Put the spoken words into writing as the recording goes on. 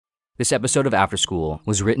This episode of After School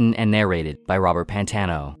was written and narrated by Robert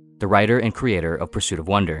Pantano, the writer and creator of Pursuit of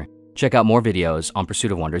Wonder. Check out more videos on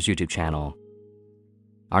Pursuit of Wonder's YouTube channel.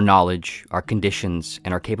 Our knowledge, our conditions,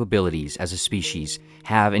 and our capabilities as a species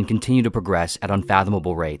have and continue to progress at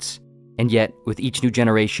unfathomable rates. And yet, with each new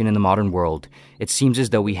generation in the modern world, it seems as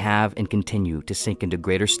though we have and continue to sink into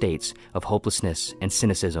greater states of hopelessness and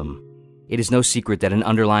cynicism. It is no secret that an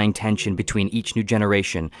underlying tension between each new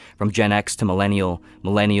generation, from Gen X to Millennial,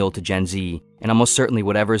 Millennial to Gen Z, and almost certainly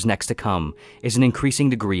whatever is next to come, is an increasing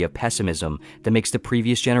degree of pessimism that makes the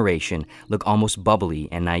previous generation look almost bubbly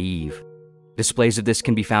and naive. Displays of this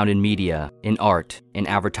can be found in media, in art, in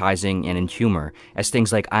advertising, and in humor, as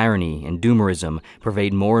things like irony and doomerism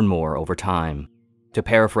pervade more and more over time. To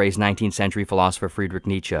paraphrase 19th century philosopher Friedrich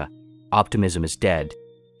Nietzsche, optimism is dead,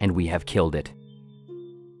 and we have killed it.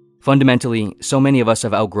 Fundamentally, so many of us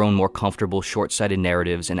have outgrown more comfortable, short-sighted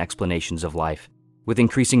narratives and explanations of life. With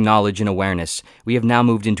increasing knowledge and awareness, we have now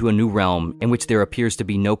moved into a new realm in which there appears to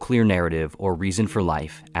be no clear narrative or reason for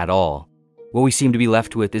life at all. What we seem to be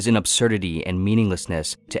left with is an absurdity and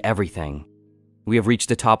meaninglessness to everything. We have reached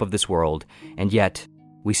the top of this world, and yet,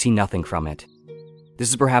 we see nothing from it. This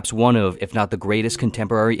is perhaps one of, if not the greatest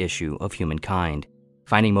contemporary issue of humankind.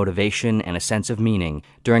 Finding motivation and a sense of meaning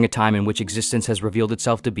during a time in which existence has revealed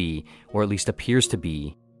itself to be, or at least appears to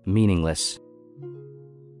be, meaningless.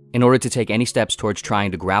 In order to take any steps towards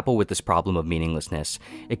trying to grapple with this problem of meaninglessness,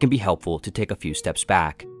 it can be helpful to take a few steps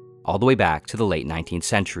back, all the way back to the late 19th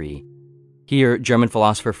century. Here, German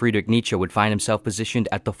philosopher Friedrich Nietzsche would find himself positioned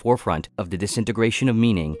at the forefront of the disintegration of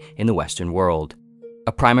meaning in the Western world.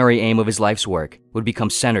 A primary aim of his life's work would become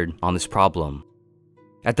centered on this problem.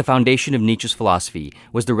 At the foundation of Nietzsche's philosophy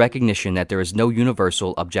was the recognition that there is no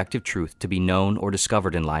universal objective truth to be known or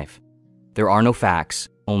discovered in life. There are no facts,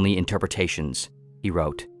 only interpretations, he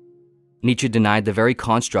wrote. Nietzsche denied the very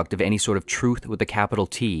construct of any sort of truth with a capital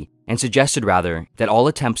T, and suggested rather that all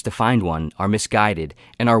attempts to find one are misguided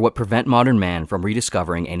and are what prevent modern man from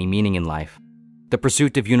rediscovering any meaning in life. The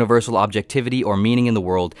pursuit of universal objectivity or meaning in the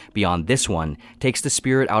world beyond this one takes the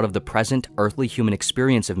spirit out of the present earthly human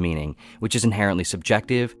experience of meaning, which is inherently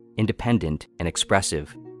subjective, independent, and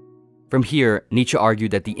expressive. From here, Nietzsche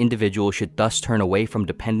argued that the individual should thus turn away from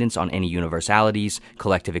dependence on any universalities,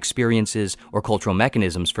 collective experiences, or cultural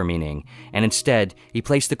mechanisms for meaning, and instead, he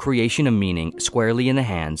placed the creation of meaning squarely in the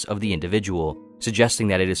hands of the individual, suggesting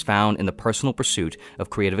that it is found in the personal pursuit of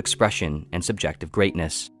creative expression and subjective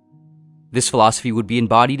greatness. This philosophy would be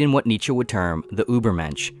embodied in what Nietzsche would term the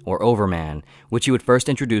Übermensch, or Overman, which he would first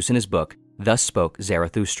introduce in his book, Thus Spoke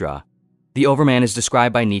Zarathustra. The Overman is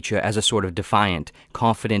described by Nietzsche as a sort of defiant,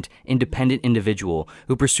 confident, independent individual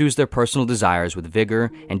who pursues their personal desires with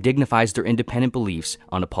vigor and dignifies their independent beliefs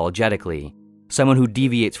unapologetically. Someone who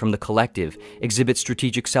deviates from the collective, exhibits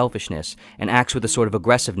strategic selfishness, and acts with a sort of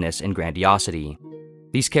aggressiveness and grandiosity.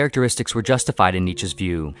 These characteristics were justified in Nietzsche's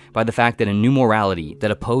view by the fact that a new morality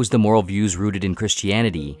that opposed the moral views rooted in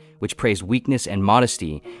Christianity, which praised weakness and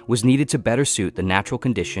modesty, was needed to better suit the natural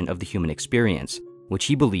condition of the human experience, which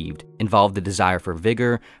he believed involved the desire for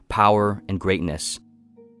vigor, power, and greatness.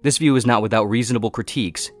 This view is not without reasonable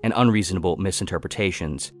critiques and unreasonable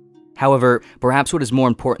misinterpretations. However, perhaps what is more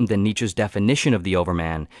important than Nietzsche's definition of the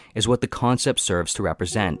Overman is what the concept serves to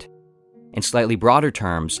represent. In slightly broader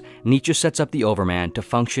terms, Nietzsche sets up the Overman to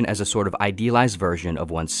function as a sort of idealized version of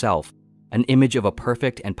oneself, an image of a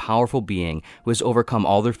perfect and powerful being who has overcome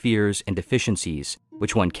all their fears and deficiencies,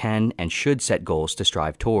 which one can and should set goals to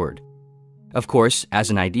strive toward. Of course, as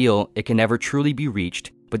an ideal, it can never truly be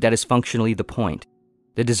reached, but that is functionally the point.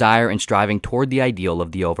 The desire and striving toward the ideal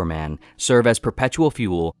of the Overman serve as perpetual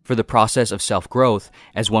fuel for the process of self-growth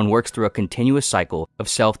as one works through a continuous cycle of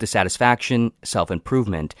self-dissatisfaction,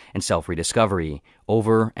 self-improvement, and self-rediscovery,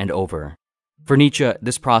 over and over. For Nietzsche,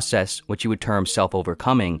 this process, which he would term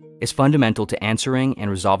self-overcoming, is fundamental to answering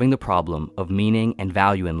and resolving the problem of meaning and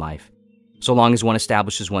value in life. So long as one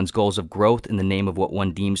establishes one's goals of growth in the name of what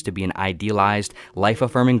one deems to be an idealized,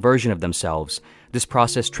 life-affirming version of themselves, this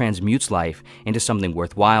process transmutes life into something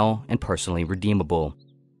worthwhile and personally redeemable.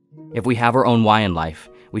 If we have our own why in life,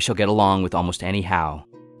 we shall get along with almost any how,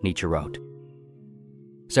 Nietzsche wrote.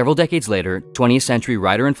 Several decades later, 20th century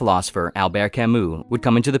writer and philosopher Albert Camus would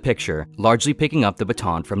come into the picture, largely picking up the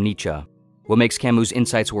baton from Nietzsche. What makes Camus'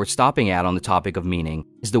 insights worth stopping at on the topic of meaning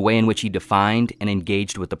is the way in which he defined and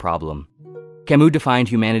engaged with the problem. Camus defined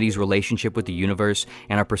humanity's relationship with the universe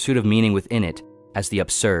and our pursuit of meaning within it as the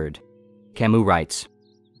absurd. Camus writes,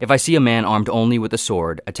 "If I see a man armed only with a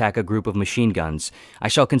sword attack a group of machine guns, I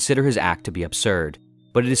shall consider his act to be absurd.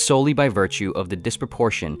 but it is solely by virtue of the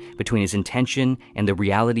disproportion between his intention and the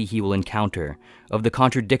reality he will encounter, of the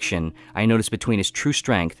contradiction I notice between his true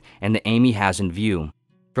strength and the aim he has in view.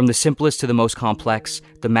 From the simplest to the most complex,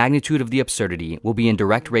 the magnitude of the absurdity will be in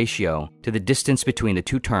direct ratio to the distance between the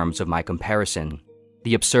two terms of my comparison.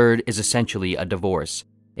 The absurd is essentially a divorce.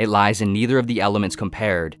 It lies in neither of the elements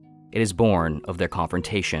compared. It is born of their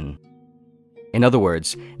confrontation. In other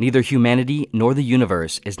words, neither humanity nor the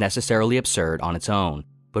universe is necessarily absurd on its own,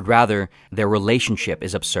 but rather their relationship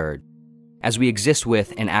is absurd. As we exist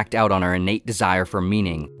with and act out on our innate desire for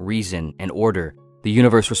meaning, reason, and order, the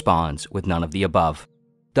universe responds with none of the above.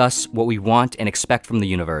 Thus, what we want and expect from the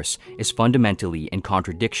universe is fundamentally in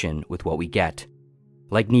contradiction with what we get.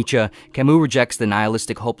 Like Nietzsche, Camus rejects the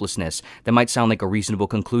nihilistic hopelessness that might sound like a reasonable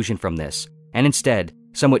conclusion from this, and instead,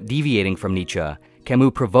 somewhat deviating from Nietzsche,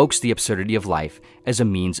 Camus provokes the absurdity of life as a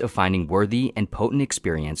means of finding worthy and potent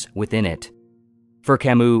experience within it. For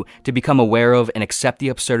Camus, to become aware of and accept the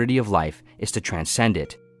absurdity of life is to transcend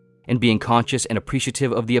it. In being conscious and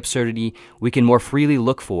appreciative of the absurdity, we can more freely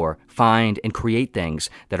look for, find, and create things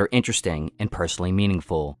that are interesting and personally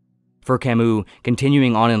meaningful. For Camus,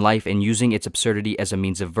 continuing on in life and using its absurdity as a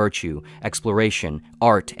means of virtue, exploration,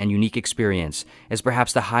 art, and unique experience is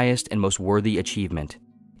perhaps the highest and most worthy achievement.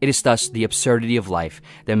 It is thus the absurdity of life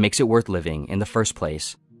that makes it worth living in the first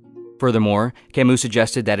place. Furthermore, Camus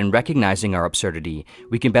suggested that in recognizing our absurdity,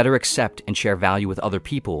 we can better accept and share value with other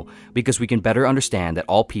people because we can better understand that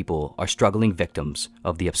all people are struggling victims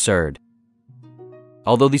of the absurd.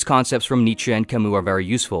 Although these concepts from Nietzsche and Camus are very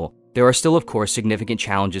useful, there are still, of course, significant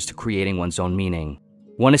challenges to creating one's own meaning.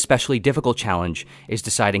 One especially difficult challenge is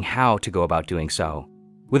deciding how to go about doing so.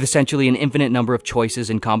 With essentially an infinite number of choices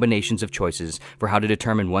and combinations of choices for how to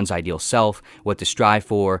determine one's ideal self, what to strive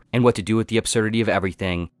for, and what to do with the absurdity of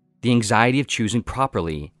everything, the anxiety of choosing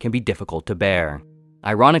properly can be difficult to bear.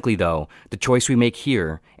 Ironically, though, the choice we make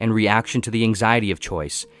here, in reaction to the anxiety of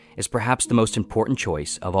choice, is perhaps the most important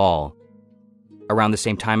choice of all. Around the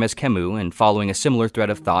same time as Camus, and following a similar thread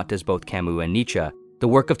of thought as both Camus and Nietzsche, the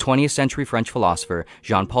work of 20th century French philosopher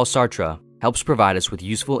Jean-Paul Sartre helps provide us with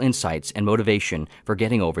useful insights and motivation for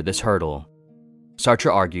getting over this hurdle.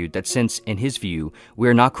 Sartre argued that since, in his view, we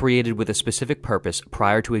are not created with a specific purpose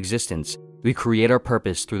prior to existence, we create our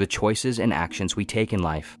purpose through the choices and actions we take in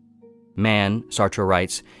life. Man, Sartre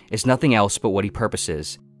writes, is nothing else but what he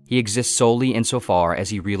purposes. He exists solely insofar as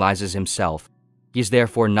he realizes himself. He is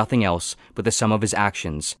therefore nothing else but the sum of his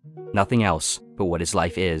actions, nothing else but what his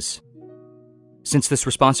life is. Since this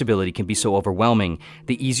responsibility can be so overwhelming,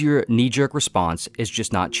 the easier knee-jerk response is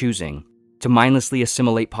just not choosing. To mindlessly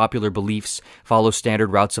assimilate popular beliefs, follow standard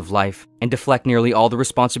routes of life, and deflect nearly all the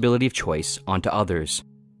responsibility of choice onto others.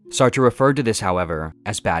 Sartre referred to this, however,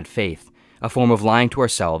 as bad faith, a form of lying to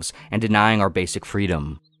ourselves and denying our basic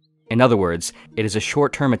freedom. In other words, it is a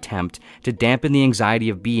short-term attempt to dampen the anxiety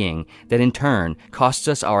of being that in turn costs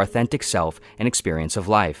us our authentic self and experience of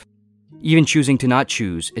life. Even choosing to not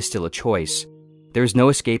choose is still a choice. There is no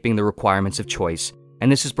escaping the requirements of choice,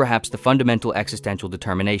 and this is perhaps the fundamental existential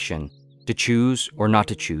determination, to choose or not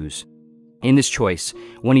to choose. In this choice,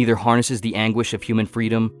 one either harnesses the anguish of human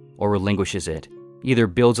freedom or relinquishes it, either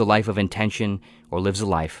builds a life of intention or lives a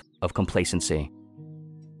life of complacency.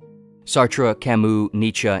 Sartre, Camus,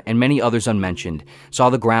 Nietzsche, and many others unmentioned saw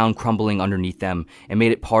the ground crumbling underneath them and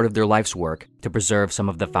made it part of their life's work to preserve some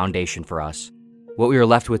of the foundation for us. What we are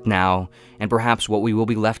left with now, and perhaps what we will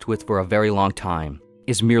be left with for a very long time,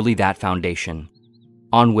 is merely that foundation,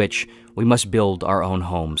 on which we must build our own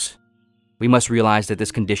homes. We must realize that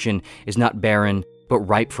this condition is not barren, but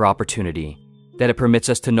ripe for opportunity, that it permits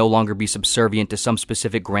us to no longer be subservient to some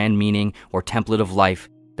specific grand meaning or template of life,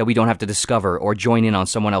 that we don't have to discover or join in on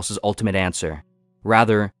someone else's ultimate answer.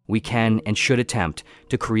 Rather, we can and should attempt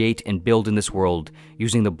to create and build in this world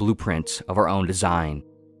using the blueprints of our own design.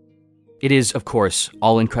 It is, of course,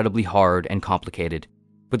 all incredibly hard and complicated,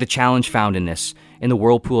 but the challenge found in this, in the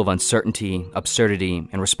whirlpool of uncertainty, absurdity,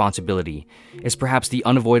 and responsibility, is perhaps the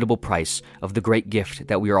unavoidable price of the great gift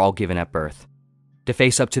that we are all given at birth. To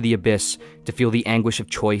face up to the abyss, to feel the anguish of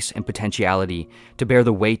choice and potentiality, to bear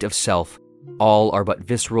the weight of self, all are but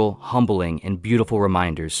visceral, humbling, and beautiful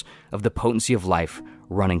reminders of the potency of life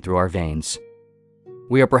running through our veins.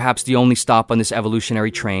 We are perhaps the only stop on this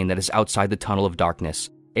evolutionary train that is outside the tunnel of darkness,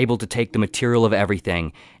 able to take the material of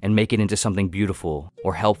everything and make it into something beautiful,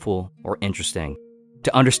 or helpful, or interesting,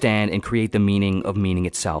 to understand and create the meaning of meaning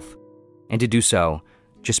itself, and to do so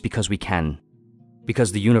just because we can,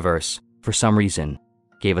 because the universe, for some reason,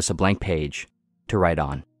 gave us a blank page to write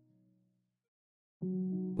on.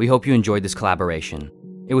 We hope you enjoyed this collaboration.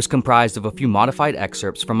 It was comprised of a few modified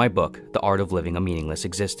excerpts from my book, The Art of Living a Meaningless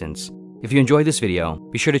Existence. If you enjoyed this video,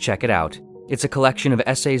 be sure to check it out. It's a collection of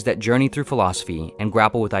essays that journey through philosophy and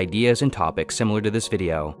grapple with ideas and topics similar to this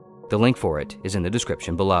video. The link for it is in the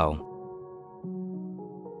description below.